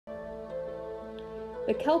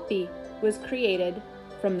The Kelpie was created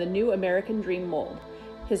from the new American Dream mold.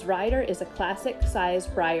 His rider is a classic-size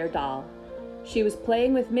Breyer doll. She was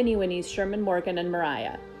playing with Mini-Winnie's Sherman Morgan and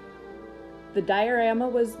Mariah. The diorama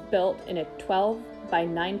was built in a 12 by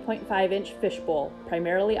 9.5 inch fishbowl,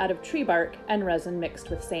 primarily out of tree bark and resin mixed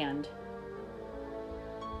with sand.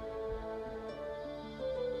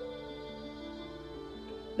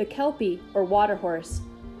 The Kelpie, or water horse,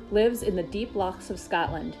 lives in the deep lochs of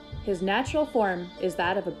Scotland. His natural form is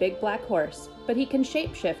that of a big black horse, but he can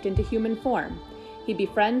shapeshift into human form. He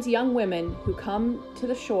befriends young women who come to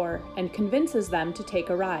the shore and convinces them to take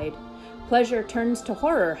a ride. Pleasure turns to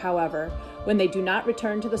horror, however, when they do not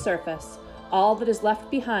return to the surface. All that is left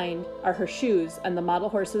behind are her shoes and the model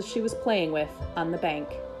horses she was playing with on the bank.